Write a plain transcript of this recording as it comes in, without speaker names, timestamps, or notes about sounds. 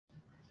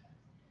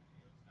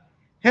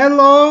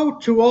Hello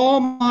to all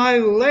my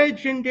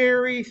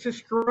legendary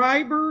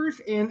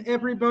subscribers and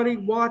everybody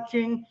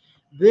watching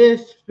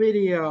this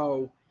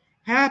video.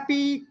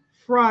 Happy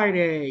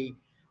Friday.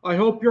 I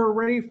hope you're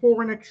ready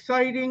for an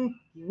exciting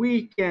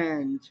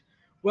weekend.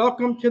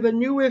 Welcome to the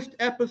newest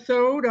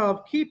episode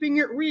of Keeping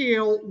It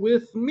Real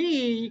with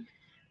me,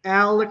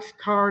 Alex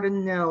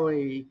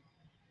Cardinale.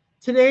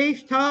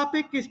 Today's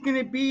topic is going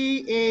to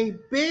be a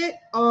bit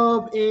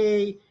of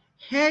a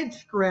head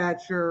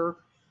scratcher,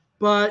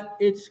 but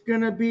it's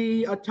going to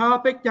be a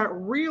topic that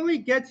really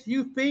gets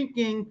you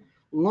thinking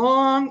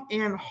long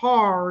and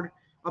hard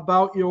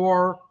about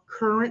your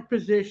current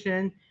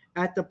position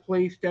at the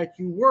place that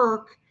you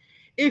work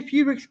if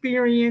you've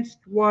experienced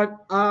what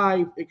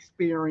I've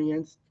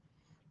experienced.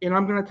 And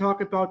I'm going to talk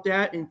about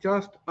that in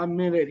just a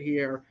minute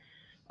here.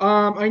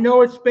 I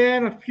know it's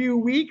been a few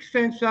weeks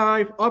since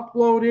I've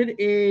uploaded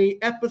a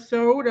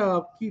episode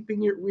of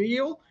Keeping It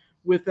Real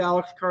with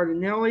Alex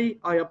Cardinale.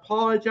 I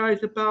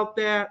apologize about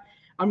that.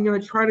 I'm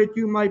going to try to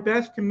do my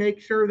best to make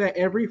sure that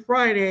every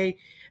Friday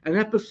an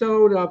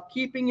episode of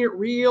Keeping It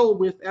Real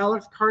with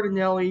Alex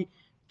Cardinale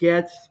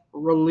gets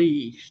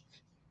released.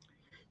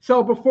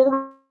 So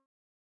before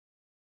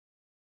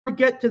we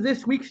get to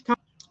this week's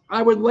topic,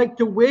 I would like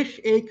to wish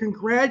a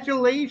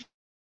congratulations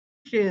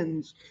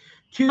to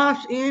the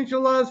Los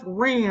Angeles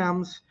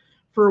Rams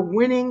for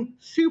winning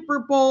Super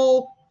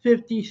Bowl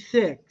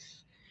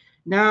 56.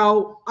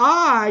 Now,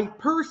 I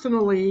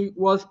personally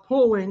was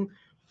pulling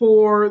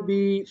for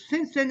the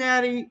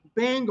Cincinnati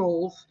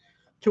Bengals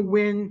to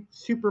win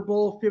Super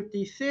Bowl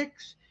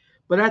 56,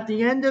 but at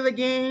the end of the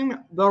game,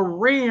 the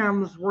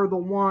Rams were the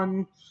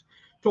ones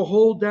to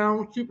hold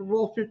down Super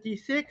Bowl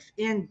 56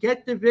 and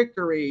get the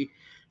victory.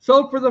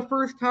 So, for the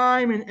first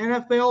time in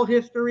NFL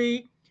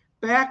history,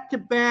 back to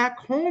back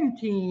home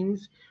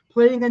teams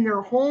playing in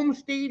their home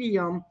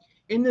stadium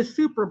in the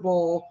Super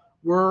Bowl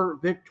were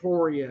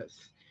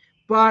victorious.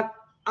 But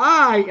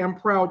I am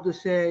proud to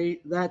say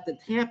that the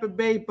Tampa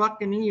Bay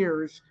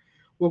Buccaneers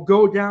will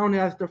go down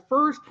as the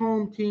first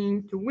home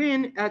team to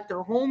win at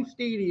their home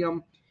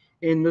stadium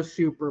in the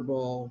Super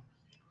Bowl.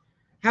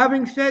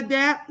 Having said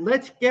that,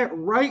 let's get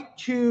right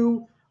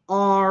to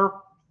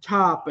our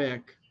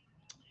topic.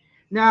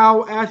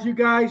 Now, as you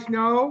guys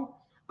know,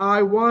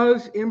 I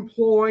was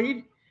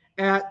employed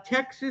at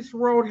Texas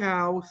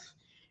Roadhouse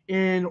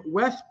in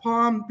West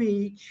Palm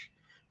Beach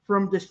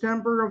from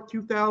December of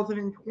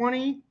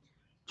 2020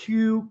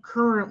 to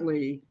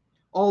currently,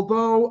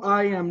 although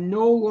I am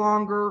no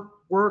longer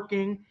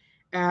working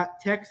at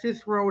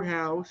Texas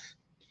Roadhouse.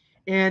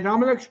 And I'm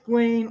going to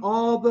explain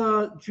all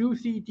the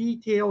juicy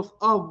details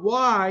of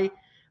why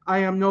I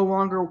am no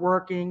longer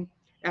working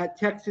at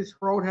Texas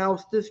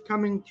Roadhouse this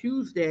coming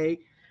Tuesday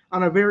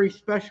on a very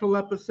special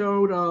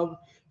episode of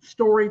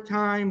Story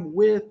Time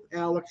with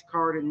Alex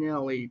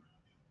Cardinale.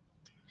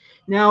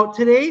 Now,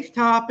 today's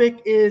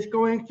topic is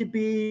going to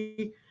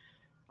be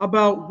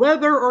about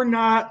whether or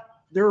not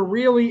there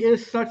really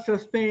is such a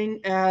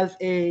thing as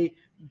a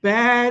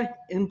bad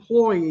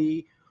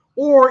employee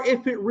or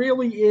if it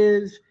really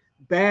is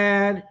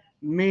bad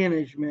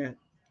management.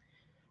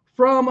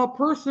 From a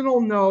personal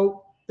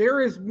note,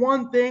 there is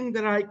one thing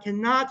that I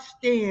cannot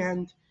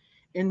stand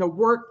in the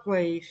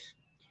workplace,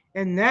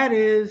 and that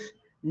is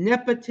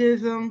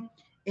nepotism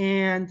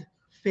and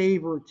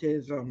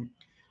favoritism.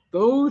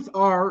 Those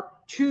are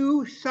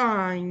two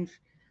signs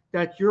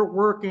that you're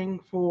working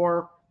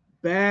for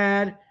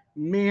bad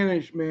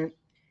management,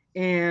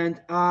 and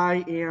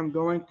I am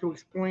going to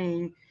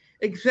explain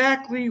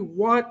exactly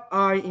what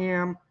I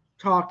am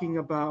talking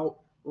about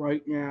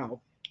right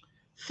now.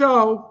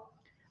 So,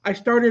 I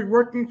started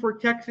working for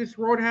Texas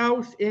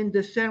Roadhouse in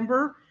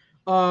December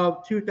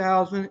of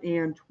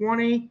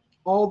 2020,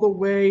 all the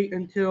way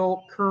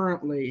until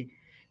currently.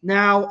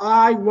 Now,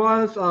 I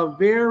was a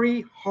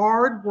very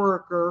hard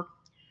worker.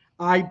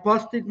 I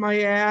busted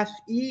my ass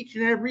each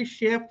and every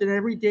shift and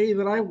every day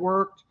that I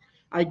worked.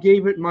 I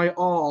gave it my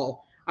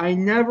all. I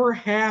never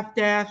half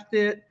assed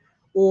it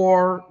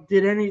or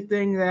did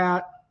anything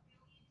that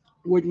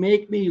would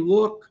make me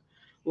look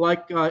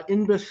like an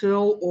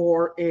imbecile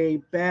or a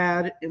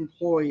bad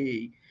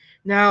employee.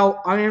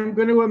 Now, I am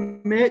going to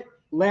admit,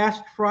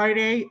 last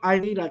Friday, I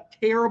made a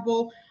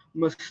terrible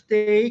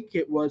mistake.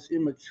 It was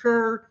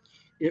immature,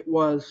 it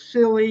was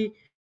silly,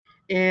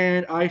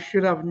 and I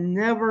should have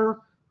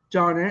never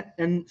done it.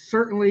 And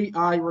certainly,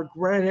 I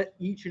regret it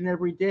each and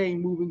every day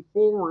moving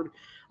forward.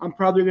 I'm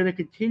probably going to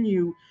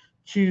continue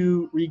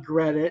to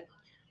regret it.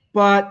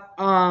 But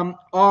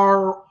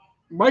our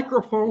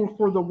microphone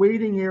for the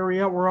waiting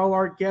area where all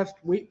our guests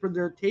wait for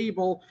their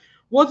table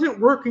wasn't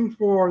working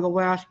for the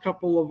last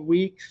couple of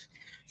weeks.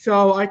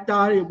 So I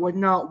thought it would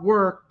not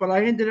work, but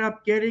I ended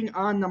up getting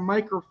on the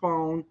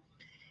microphone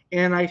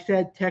and I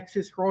said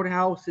Texas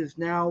Roadhouse is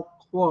now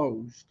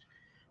closed,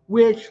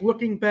 which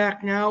looking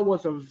back now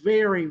was a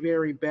very,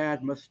 very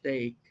bad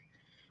mistake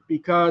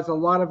because a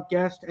lot of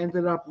guests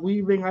ended up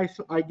leaving,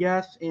 I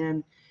guess,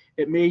 and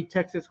it made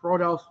Texas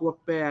Roadhouse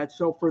look bad.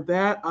 So for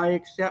that, I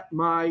accept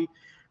my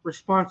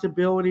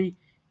responsibility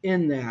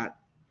in that.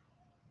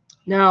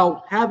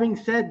 Now, having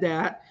said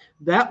that,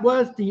 that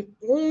was the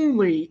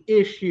only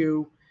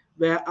issue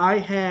that I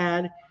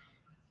had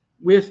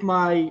with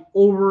my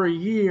over a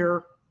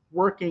year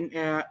working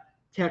at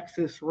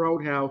Texas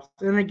Roadhouse.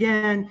 And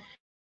again,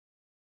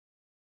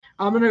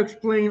 I'm going to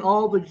explain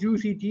all the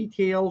juicy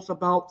details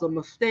about the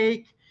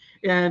mistake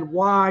and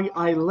why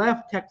I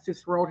left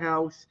Texas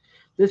Roadhouse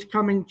this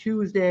coming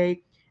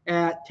Tuesday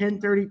at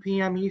 10:30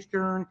 p.m.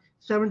 Eastern,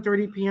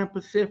 7:30 p.m.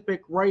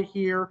 Pacific, right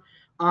here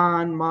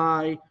on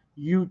my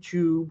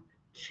YouTube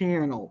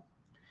channel.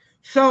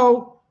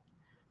 So,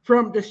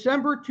 from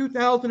December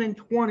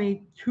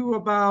 2020 to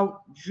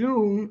about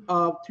June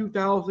of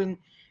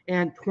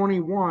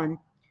 2021,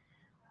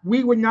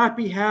 we would not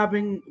be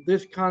having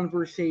this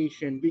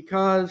conversation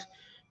because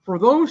for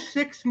those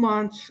 6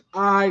 months,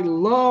 I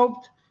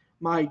loved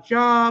my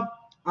job.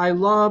 I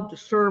loved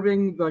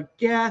serving the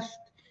guest.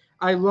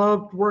 I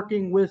loved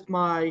working with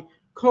my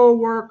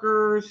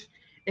coworkers.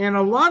 And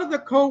a lot of the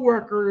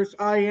coworkers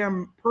I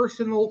am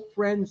personal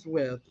friends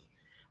with.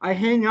 I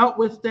hang out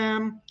with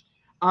them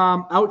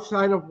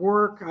outside of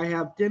work. I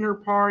have dinner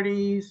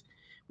parties.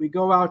 We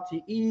go out to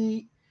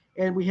eat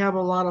and we have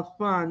a lot of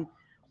fun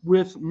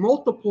with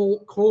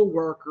multiple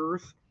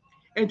co-workers.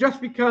 And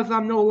just because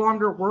I'm no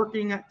longer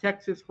working at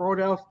Texas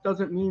Roadhouse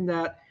doesn't mean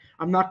that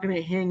I'm not going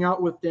to hang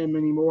out with them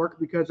anymore,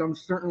 because I'm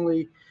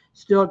certainly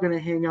still going to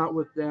hang out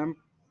with them.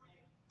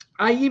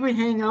 I even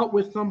hang out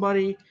with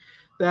somebody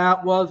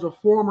that was a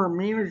former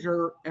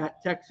manager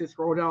at Texas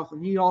Roadhouse,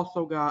 and he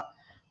also got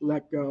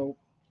let go.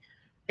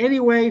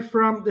 Anyway,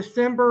 from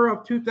December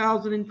of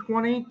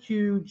 2020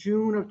 to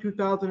June of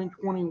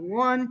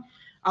 2021,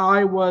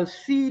 I was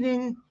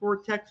seating for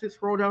Texas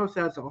Roadhouse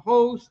as a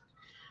host.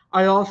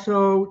 I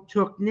also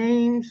took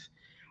names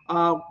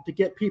to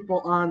get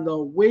people on the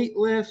wait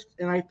list.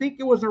 And I think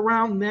it was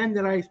around then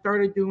that I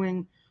started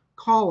doing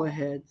call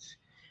aheads.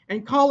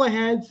 And call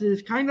aheads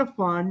is kind of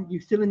fun.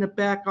 You sit in the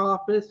back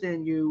office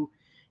and you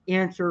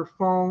answer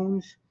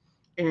phones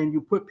and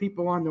you put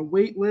people on the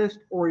wait list,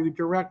 or you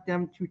direct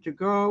them to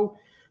go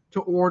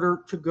to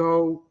order to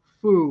go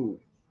food.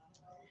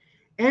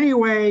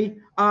 Anyway,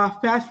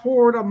 fast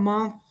forward a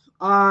month,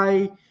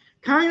 I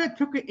kind of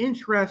took an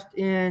interest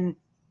in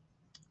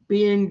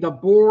being the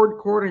board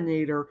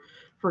coordinator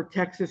for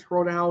Texas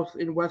Roadhouse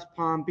in West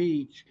Palm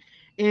Beach.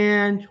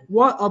 And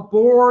what a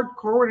board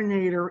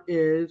coordinator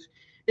is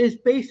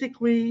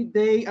basically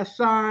they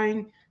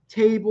assign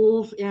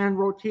tables and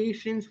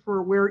rotations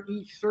for where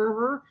each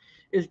server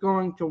is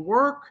going to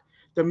work.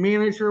 The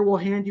manager will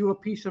hand you a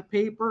piece of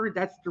paper,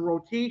 that's the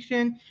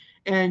rotation,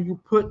 and you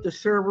put the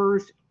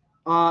servers,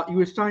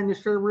 you assign the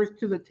servers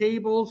to the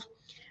tables,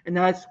 and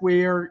that's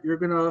where you're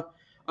going to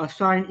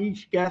assign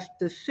each guest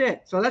to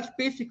sit. So that's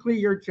basically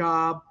your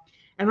job.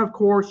 And of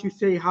course, you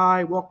say,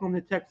 hi, welcome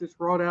to Texas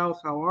Roadhouse.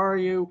 How are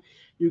you?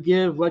 You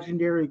give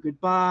legendary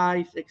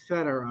goodbyes,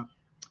 etc.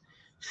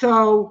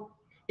 So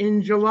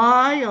in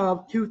July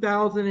of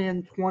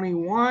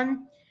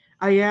 2021,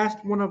 I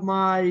asked one of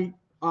my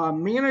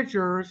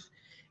managers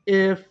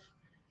if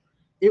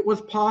it was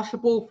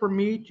possible for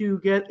me to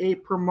get a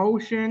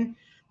promotion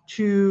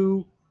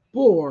to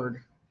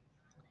board,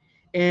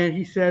 and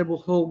he said,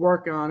 well, he'll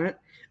work on it.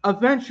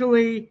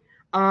 Eventually,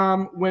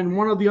 when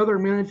one of the other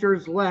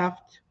managers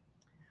left,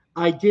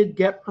 I did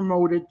get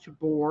promoted to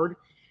board,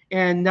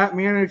 and that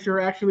manager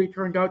actually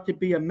turned out to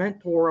be a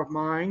mentor of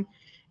mine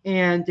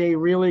and a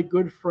really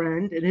good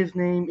friend, and his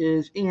name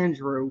is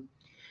Andrew.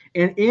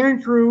 And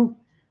Andrew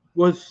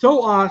was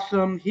so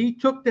awesome. He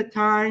took the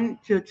time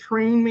to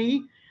train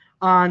me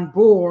on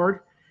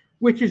board,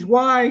 which is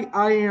why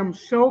I am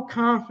so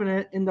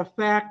confident in the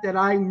fact that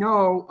I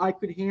know I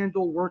could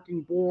handle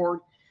working board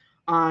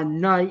on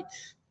night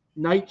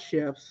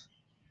shifts.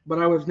 But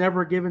I was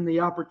never given the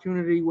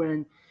opportunity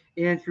when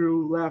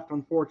Andrew left,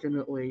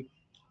 unfortunately.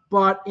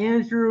 But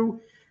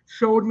Andrew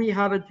showed me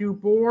how to do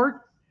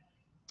board,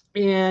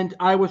 and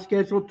I was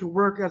scheduled to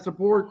work as a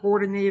board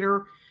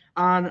coordinator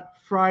on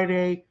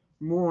Friday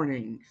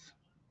mornings.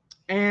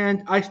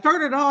 And I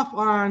started off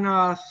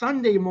on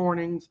Sunday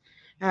mornings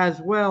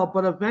as well,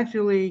 but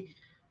eventually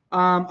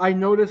I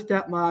noticed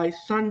that my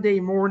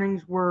Sunday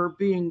mornings were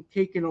being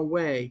taken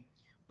away.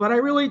 But I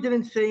really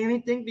didn't say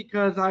anything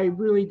because I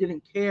really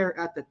didn't care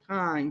at the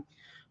time.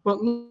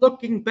 But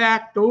looking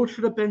back, those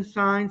should have been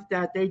signs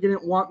that they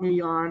didn't want me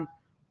on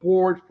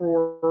board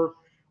for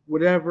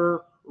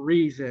whatever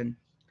reason.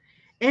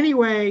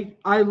 Anyway,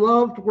 I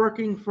loved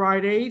working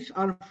Fridays.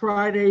 On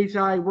Fridays,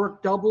 I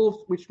worked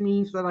doubles, which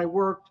means that I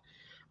worked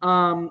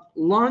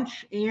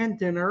lunch and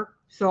dinner.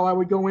 So I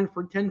would go in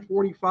for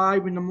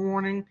 10:45 in the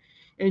morning,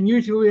 and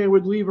usually I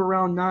would leave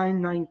around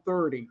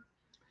 9:30.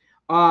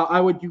 I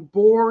would do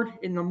board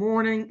in the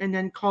morning and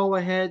then call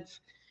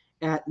aheads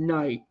at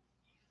night.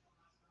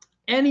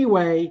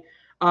 Anyway,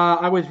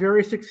 I was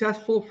very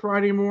successful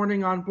Friday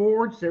morning on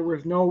boards. There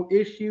was no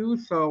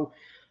issues, so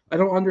I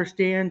don't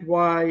understand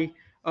why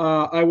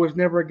I was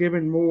never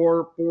given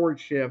more board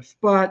shifts.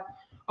 But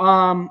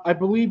I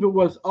believe it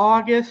was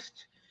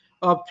August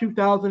of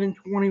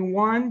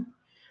 2021.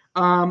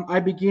 I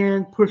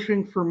began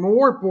pushing for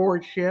more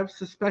board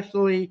shifts,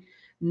 especially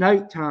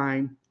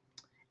nighttime.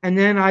 And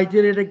then I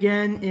did it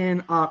again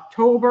in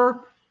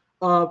October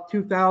of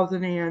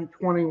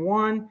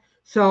 2021.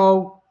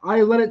 So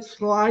I let it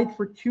slide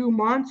for 2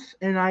 months,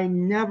 and I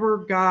never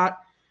got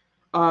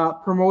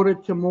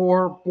promoted to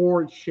more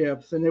board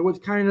shifts. And it was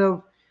kind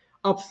of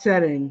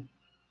upsetting.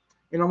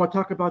 And I'm going to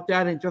talk about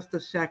that in just a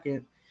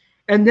second.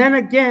 And then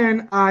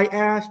again, I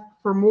asked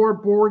for more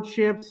board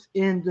shifts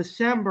in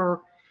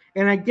December.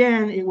 And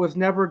again, it was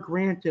never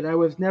granted. I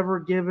was never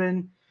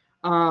given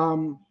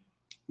um,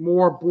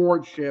 more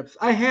board shifts.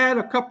 I had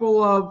a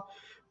couple of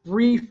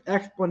brief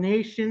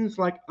explanations,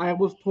 like I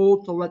was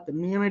told to let the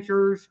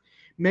managers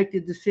make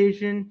the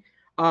decision.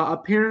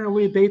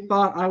 Apparently, they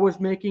thought I was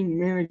making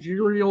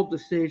managerial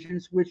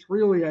decisions, which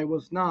really I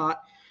was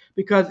not,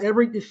 because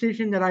every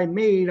decision that I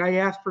made, I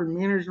asked for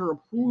manager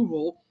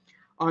approval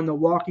on the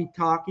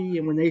walkie-talkie,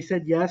 and when they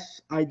said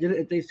yes, I did it.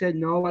 If they said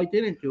no, I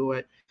didn't do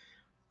it.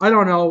 I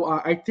don't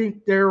know. I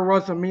think there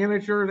was a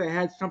manager that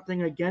had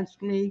something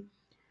against me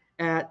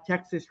at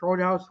Texas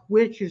Roadhouse,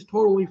 which is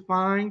totally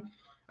fine.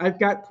 I've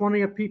got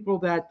plenty of people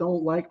that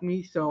don't like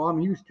me, so I'm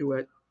used to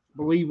it,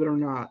 believe it or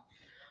not.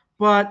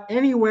 But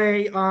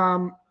anyway,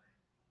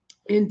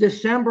 in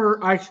December,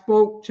 I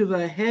spoke to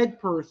the head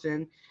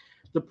person,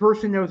 the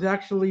person that was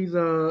actually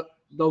the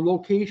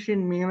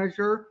location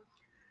manager.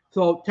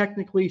 So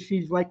technically,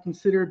 she's like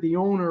considered the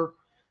owner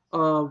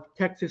of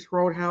Texas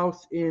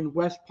Roadhouse in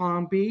West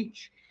Palm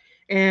Beach.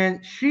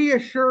 And she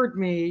assured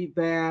me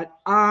that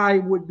I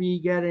would be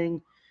getting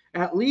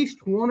at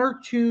least one or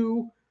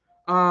two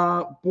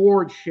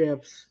board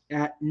shifts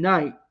at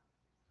night.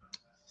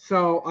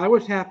 So I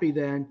was happy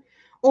then,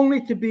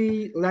 only to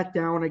be let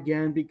down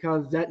again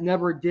because that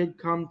never did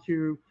come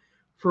to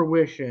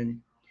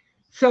fruition.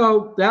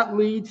 So that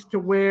leads to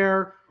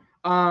where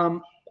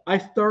I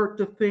start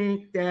to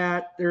think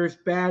that there's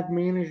bad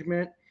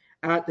management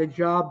at the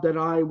job that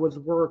I was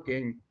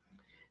working.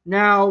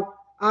 Now,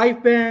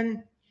 I've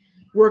been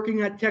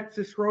working at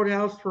Texas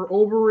Roadhouse for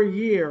over a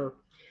year.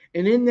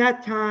 And in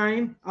that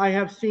time, I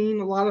have seen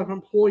a lot of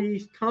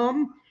employees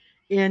come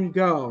and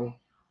go.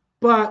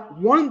 But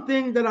one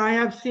thing that I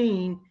have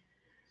seen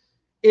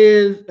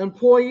is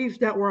employees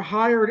that were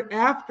hired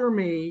after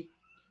me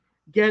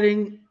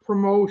getting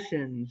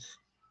promotions.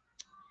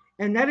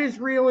 And that is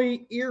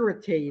really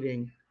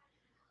irritating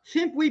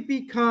simply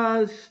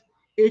because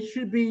it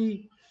should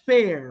be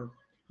fair.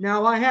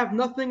 Now, I have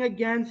nothing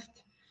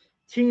against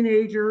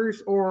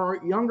teenagers or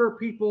younger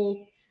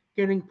people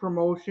getting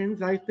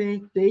promotions. I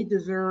think they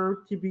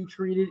deserve to be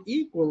treated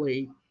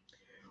equally.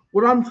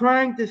 What I'm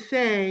trying to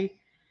say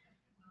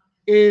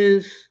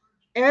is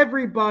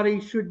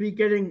everybody should be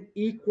getting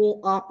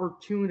equal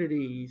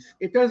opportunities.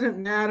 It doesn't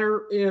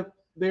matter if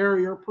they're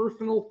your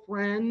personal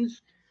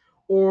friends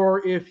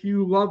or if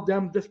you love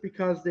them just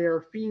because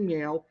they're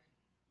female.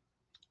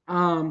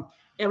 um,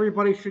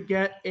 Everybody should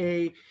get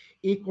a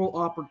equal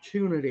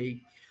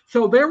opportunity.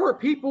 So there were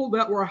people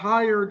that were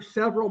hired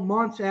several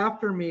months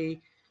after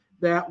me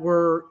that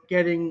were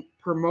getting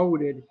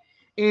promoted.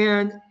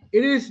 And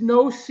it is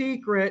no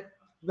secret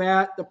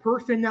that the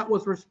person that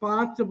was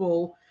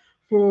responsible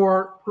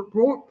for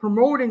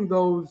promoting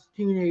those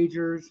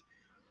teenagers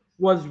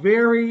was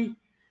very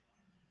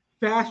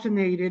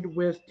fascinated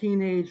with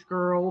teenage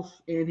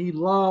girls and he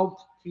loved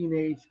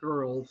teenage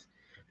girls.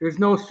 There's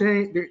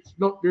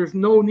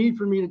no need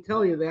for me to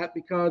tell you that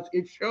because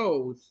it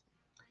shows.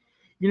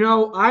 You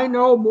know, I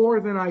know more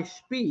than I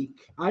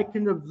speak. I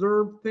can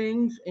observe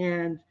things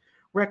and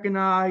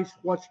recognize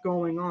what's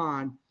going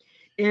on.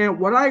 And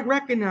what I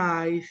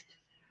recognized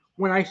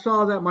when I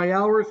saw that my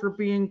hours were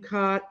being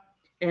cut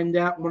and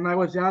that when I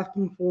was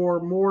asking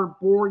for more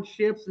board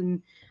shifts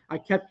and I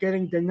kept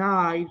getting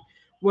denied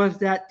was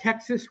that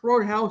Texas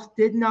Roadhouse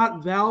did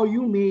not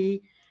value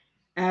me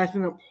as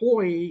an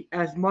employee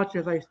as much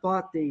as I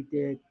thought they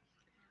did.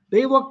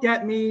 They looked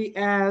at me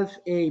as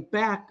a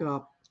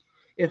backup.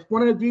 If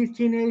one of these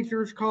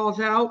teenagers calls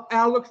out,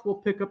 Alex will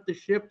pick up the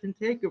shift and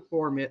take it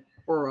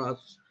for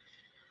us.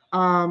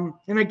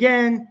 And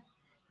again,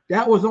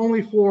 that was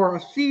only for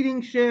a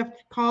seating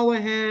shift, call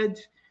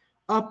aheads,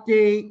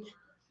 update,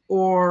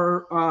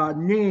 or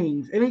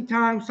names.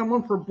 Anytime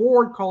someone for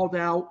board called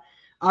out,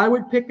 I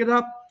would pick it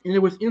up and it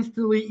was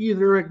instantly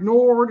either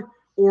ignored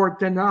or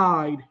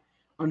denied,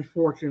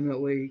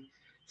 unfortunately.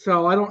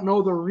 So I don't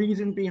know the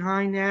reason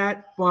behind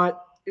that,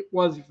 but it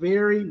was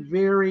very,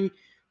 very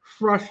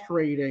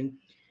frustrating.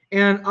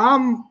 And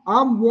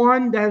I'm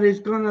one that is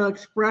going to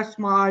express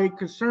my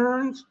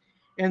concerns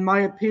and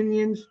my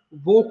opinions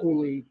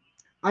vocally.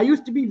 I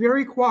used to be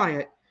very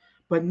quiet,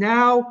 but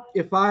now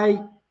if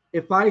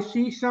I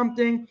see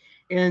something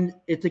and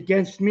it's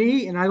against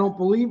me and I don't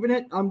believe in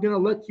it, I'm going to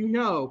let you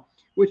know,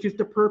 which is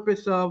the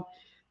purpose of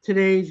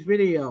today's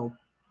video.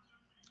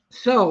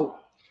 So,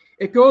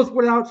 it goes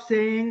without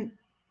saying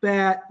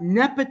that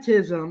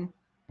nepotism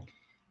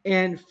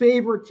and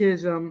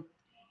favoritism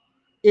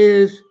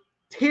is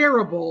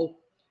terrible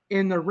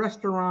in the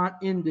restaurant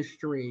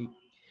industry.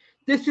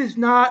 This is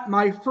not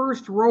my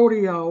first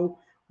rodeo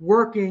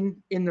working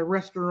in the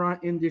restaurant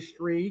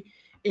industry,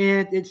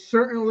 and it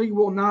certainly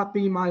will not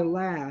be my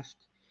last.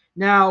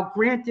 Now,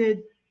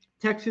 granted,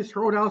 Texas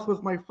Roadhouse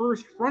was my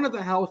first front of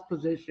the house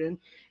position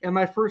and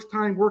my first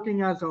time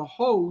working as a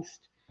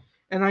host.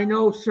 And I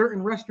know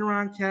certain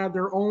restaurants have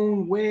their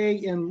own way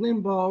in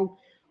limbo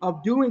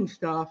of doing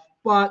stuff,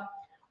 but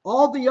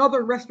all the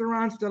other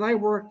restaurants that I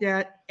worked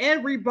at,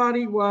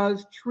 everybody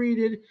was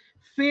treated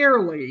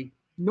fairly.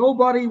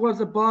 Nobody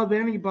was above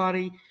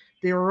anybody.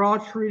 They were all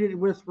treated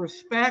with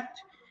respect,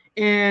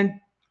 and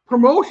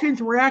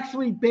promotions were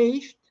actually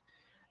based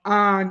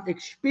on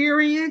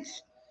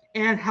experience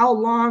and how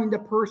long the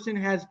person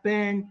has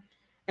been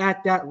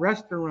at that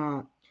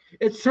restaurant.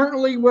 It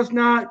certainly was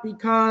not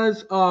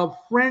because of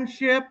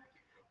friendship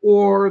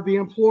or the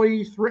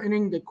employee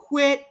threatening to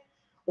quit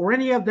or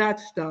any of that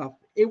stuff.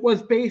 It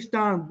was based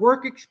on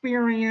work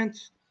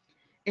experience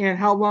and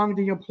how long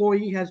the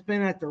employee has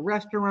been at the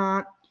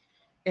restaurant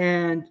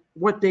and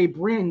what they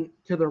bring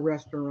to the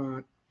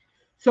restaurant.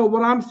 So,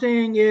 what I'm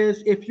saying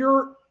is, if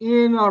you're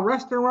in a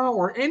restaurant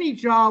or any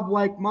job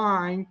like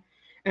mine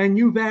and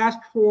you've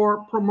asked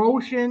for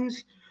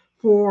promotions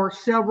for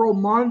several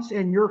months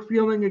and you're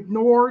feeling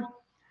ignored,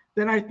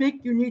 then I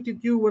think you need to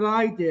do what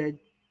I did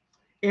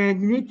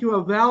and you need to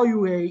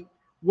evaluate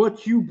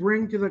what you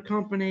bring to the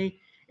company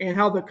and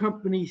how the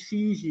company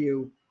sees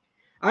you.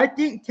 I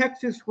think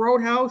Texas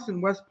Roadhouse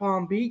in West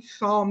Palm Beach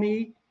saw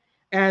me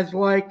as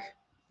like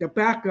the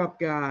backup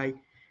guy.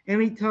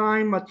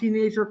 Anytime a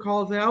teenager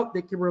calls out,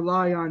 they can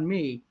rely on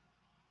me.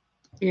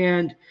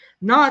 And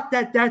not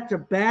that that's a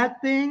bad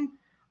thing.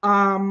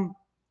 Um,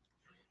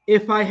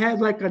 if I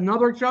had like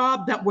another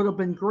job, that would have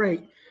been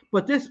great.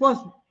 But this was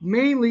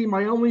mainly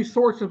my only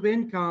source of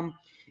income.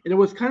 And it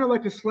was kind of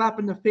like a slap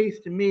in the face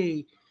to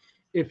me,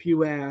 if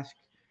you ask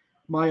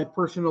my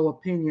personal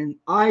opinion.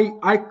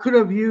 I could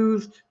have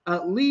used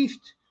at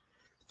least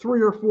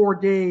 3 or 4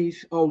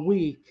 days a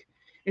week.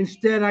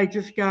 Instead, I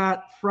just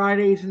got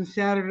Fridays and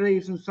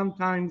Saturdays and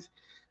sometimes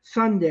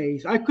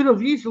Sundays. I could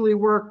have easily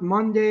worked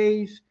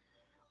Mondays,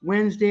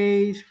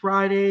 Wednesdays,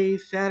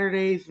 Fridays,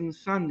 Saturdays, and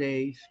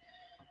Sundays.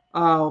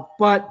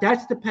 But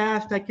that's the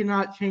past. I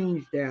cannot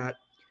change that.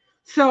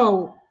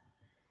 So,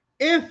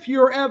 if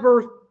you're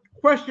ever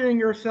questioning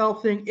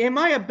yourself, saying, am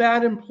I a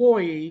bad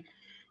employee?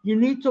 You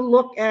need to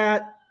look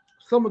at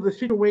some of the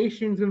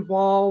situations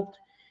involved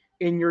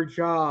in your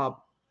job.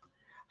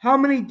 How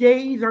many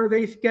days are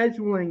they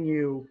scheduling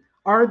you?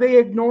 Are they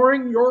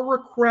ignoring your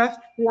request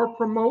for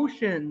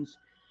promotions?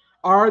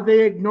 Are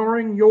they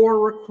ignoring your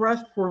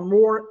request for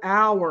more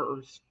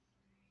hours?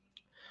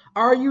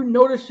 Are you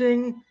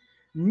noticing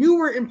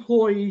newer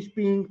employees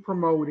being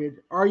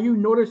promoted? Are you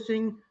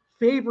noticing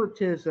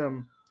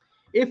favoritism?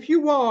 If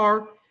you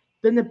are,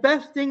 then the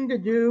best thing to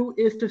do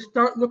is to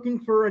start looking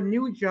for a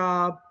new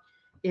job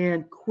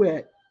and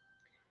quit.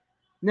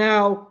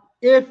 Now,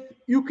 if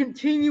you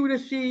continue to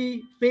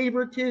see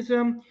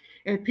favoritism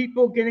and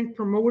people getting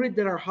promoted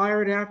that are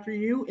hired after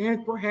you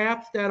and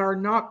perhaps that are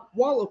not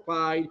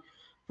qualified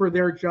for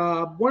their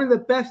job, one of the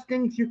best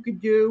things you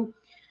could do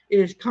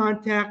is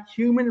contact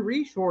human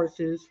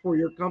resources for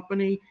your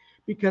company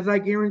because I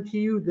guarantee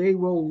you they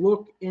will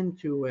look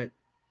into it.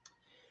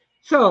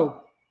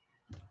 So,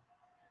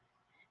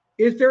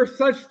 is there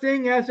such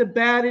thing as a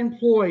bad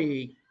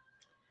employee?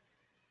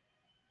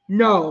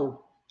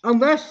 No,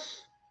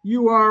 unless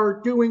you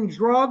are doing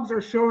drugs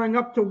or showing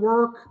up to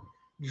work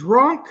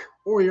drunk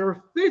or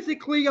you're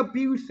physically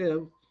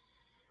abusive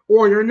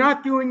or you're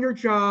not doing your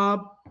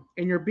job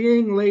and you're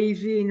being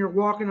lazy and you're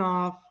walking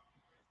off,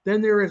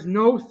 then there is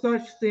no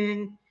such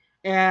thing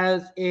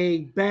as a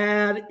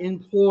bad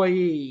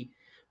employee.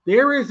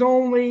 There is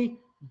only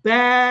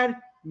bad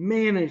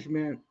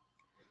management.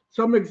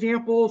 Some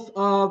examples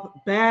of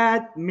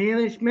bad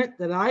management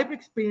that I've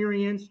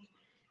experienced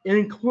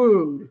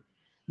include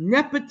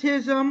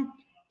nepotism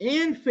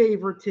and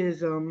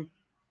favoritism,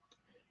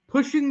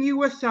 pushing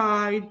you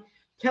aside,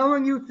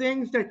 telling you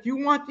things that you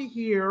want to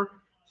hear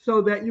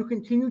so that you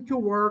continue to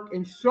work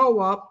and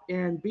show up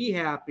and be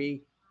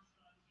happy.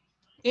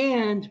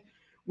 And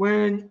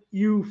when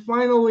you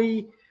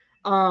finally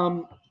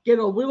get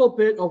a little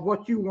bit of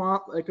what you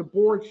want, like a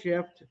board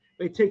shift,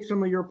 they take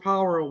some of your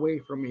power away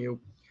from you.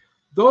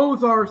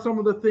 Those are some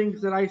of the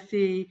things that I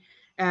see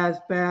as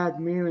bad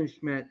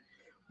management.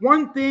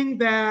 One thing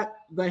that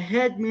the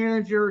head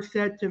manager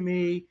said to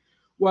me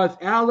was,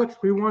 Alex,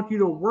 we want you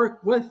to work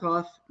with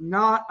us,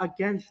 not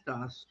against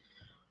us.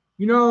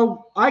 You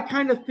know, I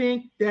kind of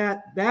think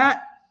that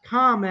that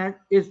comment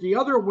is the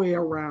other way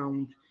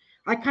around.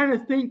 I kind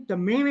of think the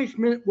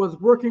management was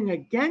working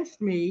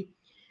against me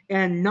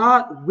and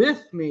not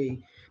with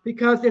me.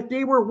 Because if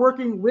they were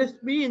working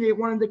with me and they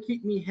wanted to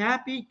keep me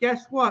happy,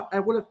 guess what? I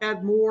would have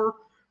had more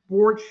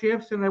board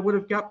shifts and I would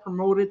have got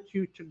promoted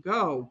to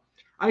go.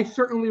 I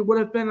certainly would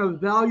have been a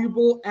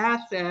valuable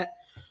asset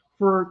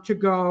for to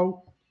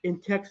go in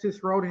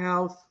Texas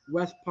Roadhouse,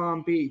 West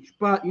Palm Beach.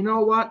 But you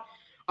know what?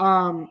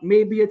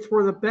 Maybe it's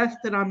for the best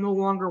that I'm no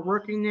longer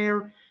working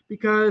there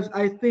because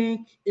I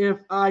think if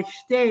I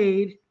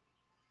stayed,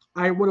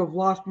 I would have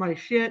lost my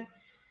shit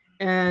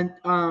and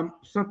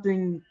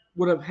something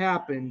would have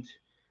happened.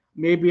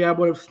 Maybe I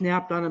would have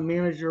snapped on a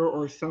manager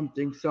or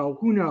something. So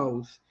who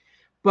knows?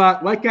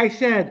 But like I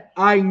said,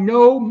 I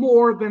know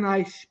more than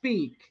I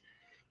speak.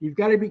 You've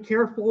got to be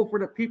careful for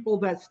the people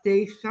that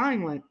stay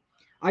silent.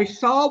 I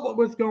saw what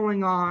was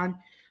going on.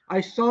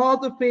 I saw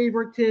the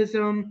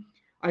favoritism.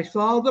 I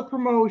saw the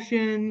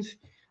promotions.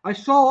 I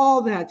saw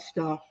all that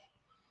stuff.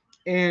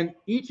 And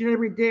each and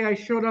every day I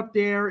showed up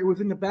there, it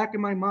was in the back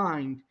of my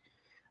mind.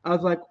 I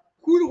was like,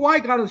 who do I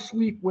got to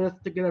sleep with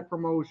to get a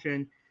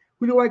promotion?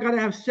 Who do I got to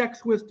have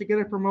sex with to get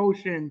a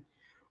promotion?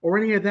 Or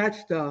any of that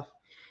stuff.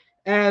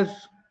 As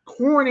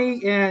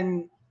corny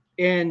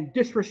and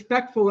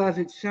disrespectful as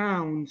it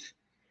sounds,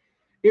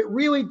 it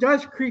really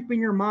does creep in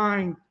your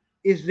mind.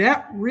 Is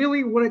that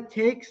really what it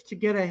takes to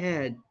get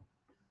ahead?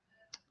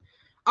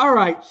 All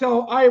right,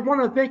 so I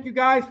want to thank you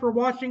guys for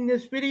watching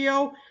this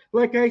video.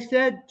 Like I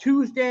said,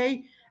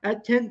 Tuesday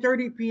at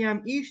 10:30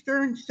 p.m.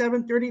 Eastern,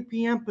 7:30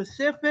 p.m.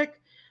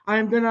 Pacific.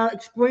 I'm going to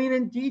explain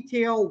in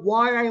detail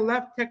why I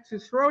left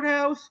Texas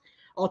Roadhouse.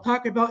 I'll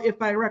talk about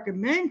if I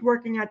recommend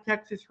working at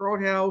Texas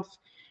Roadhouse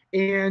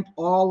and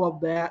all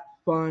of that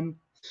fun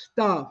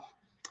stuff.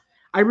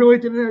 I really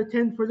didn't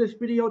intend for this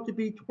video to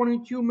be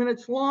 22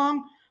 minutes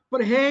long,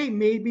 but hey,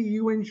 maybe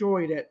you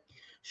enjoyed it.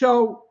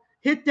 So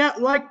hit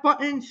that like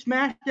button,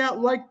 smash that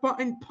like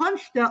button,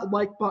 punch that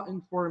like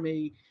button for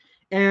me,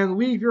 and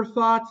leave your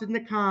thoughts in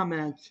the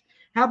comments.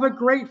 Have a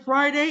great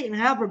Friday and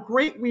have a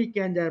great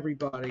weekend,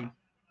 everybody.